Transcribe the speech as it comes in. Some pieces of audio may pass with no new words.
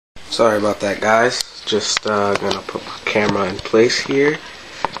Sorry about that, guys. Just gonna put my camera in place here,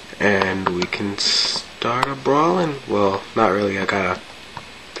 and we can start a brawling. Well, not really. I gotta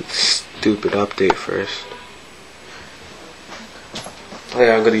do the stupid update first. Oh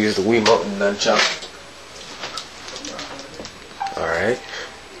yeah, I'm gonna use the Wiimote and nunchuck. Alright,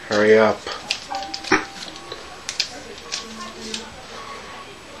 hurry up.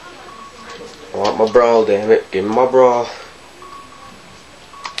 I want my brawl, damn it. Give me my brawl.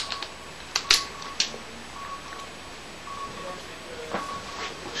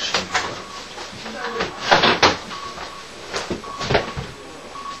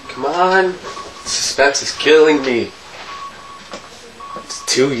 Come on. Suspense is killing me. It's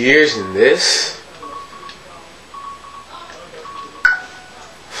 2 years in this.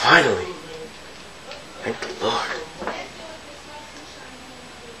 Finally. Thank the Lord.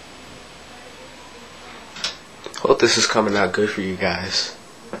 Hope this is coming out good for you guys.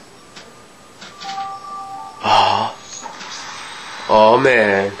 Oh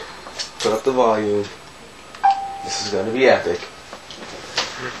man. Put up the volume. This is gonna be epic.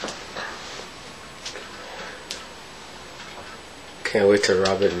 Can't wait to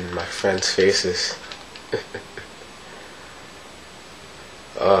rub it in my friends' faces.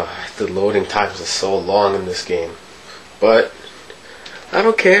 The loading times are so long in this game. But I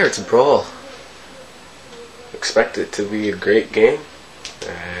don't care, it's Brawl. Expect it to be a great game.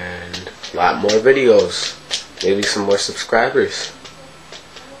 And a lot more videos. Maybe some more subscribers.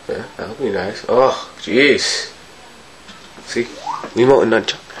 Yeah, that would be nice. Oh, jeez. See? Wiimote and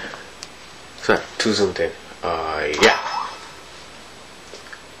nunchuck. Sorry, too zoomed in. Yeah.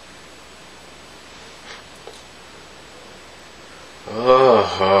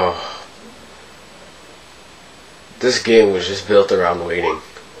 Oh. This game was just built around waiting.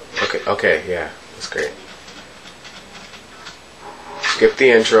 Okay, yeah, that's great. Skip the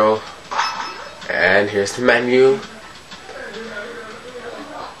intro. And here's the menu.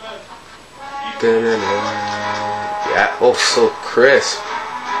 Yeah, oh, so crisp.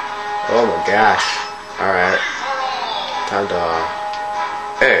 Oh my gosh. Alright. Time to...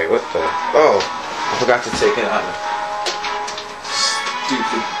 Hey, what the... Oh, I forgot to take it out of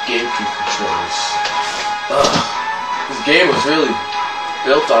stupid GameCube controllers. This game was really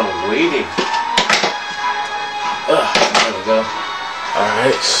built on waiting. There we go.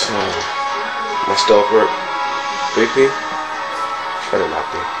 Alright, so... My stealth work. BP? Better not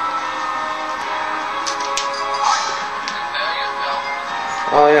be.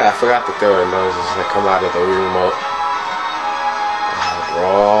 Oh yeah, I forgot that there were noises that come out of the remote.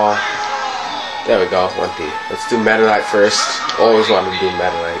 Brawl. There we go, 1P. Let's do Meta Knight first. Always wanted to do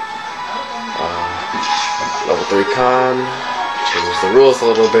Meta Knight. Level 3 con. Change the rules a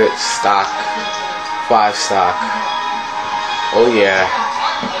little bit. Stock. 5 stock. Oh yeah.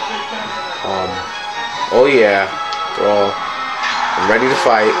 Oh yeah. Brawl. I'm ready to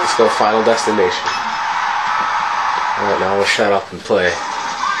fight. Let's go Final Destination. Alright, now we'll shut up and play.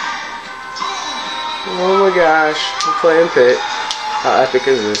 Oh my gosh, I'm playing Pit. How epic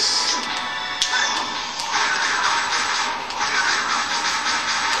is this?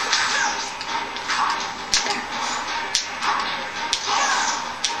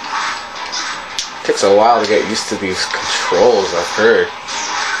 Takes a while to get used to these controls, I've heard.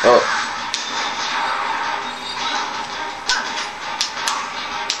 Oh.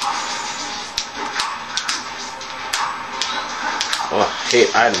 Oh, I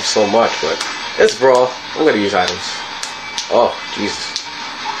hate items so much, but it's Brawl. I'm gonna use items. Oh, Jesus.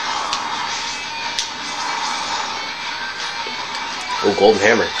 Oh, golden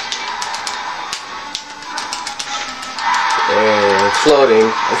hammer. And I'm floating.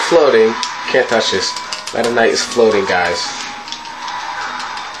 I'm floating. Can't touch this. Meta Knight is floating, guys.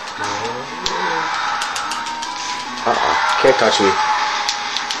 Can't touch me.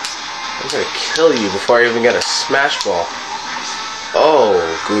 I'm gonna kill you before I even get a smash ball. Oh,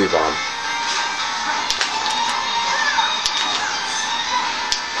 gooey bomb.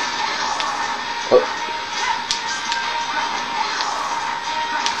 Oh.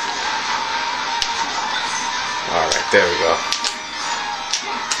 Alright, there we go.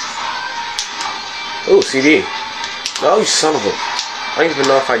 Oh, CD. Oh, you son of a... I don't even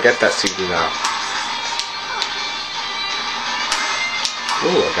know if I get that CD now.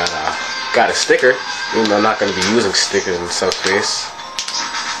 Ooh, I got a sticker. Even though I'm not going to be using stickers in some space.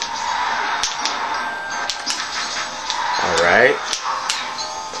 Alright.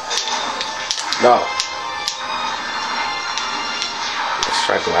 No. Let's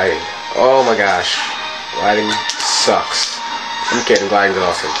try gliding. Oh my gosh. Gliding sucks. I'm kidding, gliding's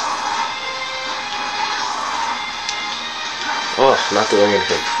awesome. Oh, not doing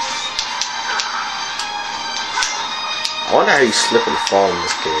anything. I wonder how you slip and fall in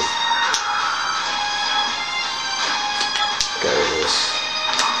this game. Get rid of this.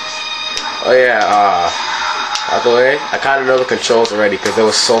 Oh yeah, by the way, I kind of know the controls already because there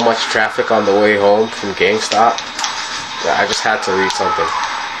was so much traffic on the way home from GameStop that I just had to read something.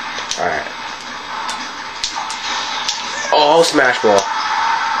 Alright. Oh, Smash Ball.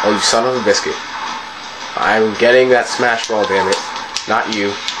 Oh, you son of a biscuit. I'm getting that Smash Ball, damn it. Not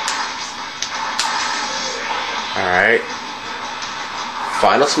you. Alright.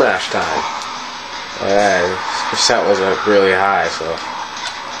 Final Smash time. Alright, percent wasn't really high, so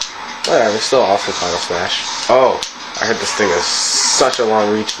whatever, still awesome Final Smash. Oh, I heard this thing is such a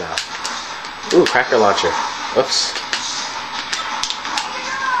long reach now. Ooh, cracker launcher. Oops.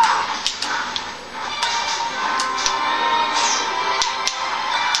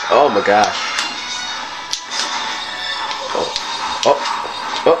 Oh my gosh. Oh, oh,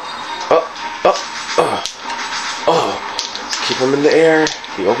 oh, oh, oh, oh, oh. Keep him in the air.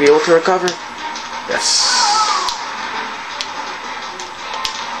 He won't be able to recover. Yes.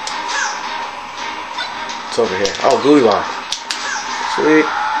 It's over here. Oh, gooey bomb. Sweet.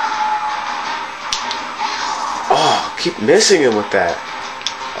 Oh, keep missing him with that.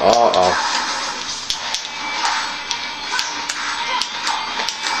 Uh-oh.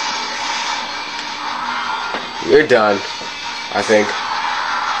 You're done, I think.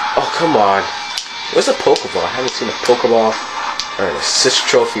 Oh, come on. Where's the Pokeball? I haven't seen a Pokeball or an assist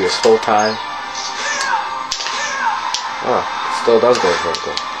trophy this whole time. Oh, it still does go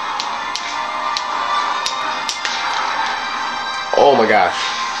vertical. Oh my gosh.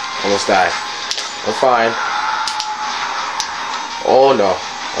 Almost died. I'm fine. Oh no.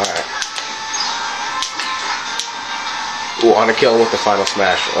 Alright. Ooh, I want to kill him with the final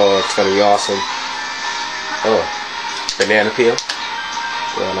smash. Oh, it's gonna be awesome. Oh. Banana peel.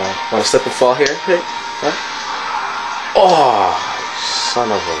 Wanna slip and fall here? Hey. Huh? Oh,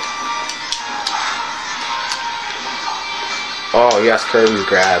 son of a. Oh yes, Kirby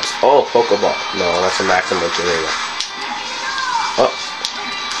grabs. Oh, Pokeball. No, that's a maximum generator. Oh,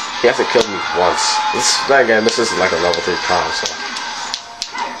 he hasn't killed me once. This is like a level 3 console.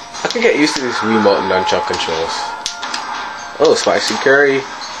 I can get used to these Wiimote and nunchuck controls. Oh, spicy curry.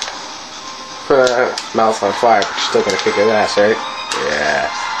 Mouth's on fire, but you're still gonna kick his ass, right? Yeah.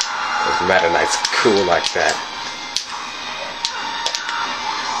 Those Meta Knight's cool like that.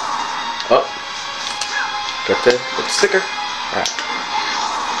 Oh. Get the sticker. Alright.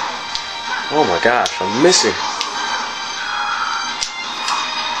 Oh my gosh, I'm missing.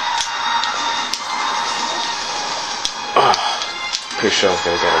 Oh, pretty sure I was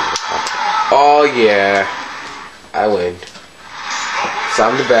gonna get him. Oh yeah, I win. So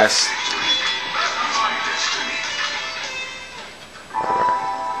I'm the best.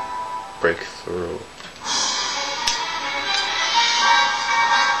 Alright. Breakthrough.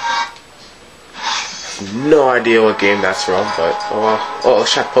 No idea what game that's from, but oh well. Oh,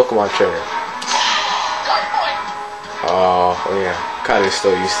 let's check Pokemon Trainer. Oh yeah, kinda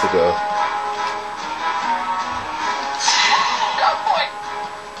still used to the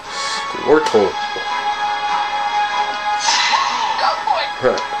Squirtle.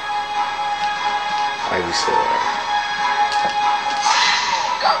 Huh. Ivysaur.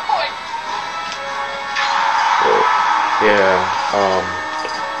 Oh, yeah.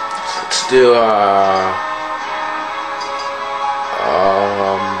 Let's do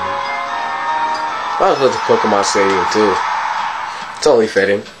I'll go to Pokemon Stadium too. It's only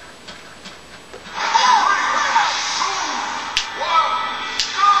fitting.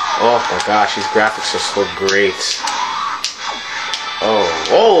 Oh my gosh, these graphics are so great. Oh,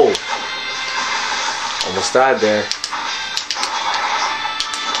 whoa! Almost died there.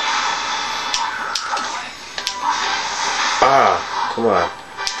 Ah, come on.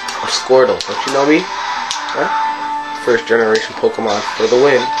 I'm Squirtle, don't you know me? Huh? First generation Pokemon for the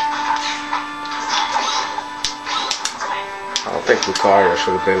win. I don't think Lucario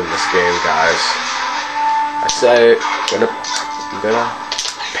should have been in this game, guys. I said it. I'm gonna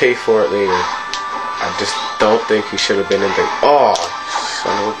pay for it later. I just don't think he should have been in the. Oh,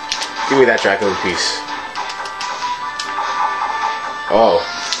 son of a. Give me that Dragon piece. Oh.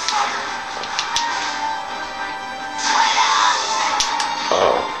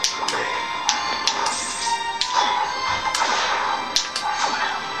 Oh.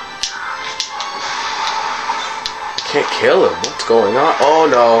 I can't kill him. What's going on? Oh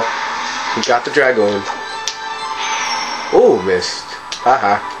no. He got the Dragoon. Oh, missed.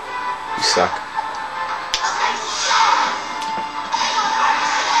 Haha. You suck.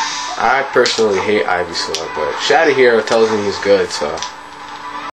 I personally hate Ivysaur, but Shadow Hero tells me he's good, so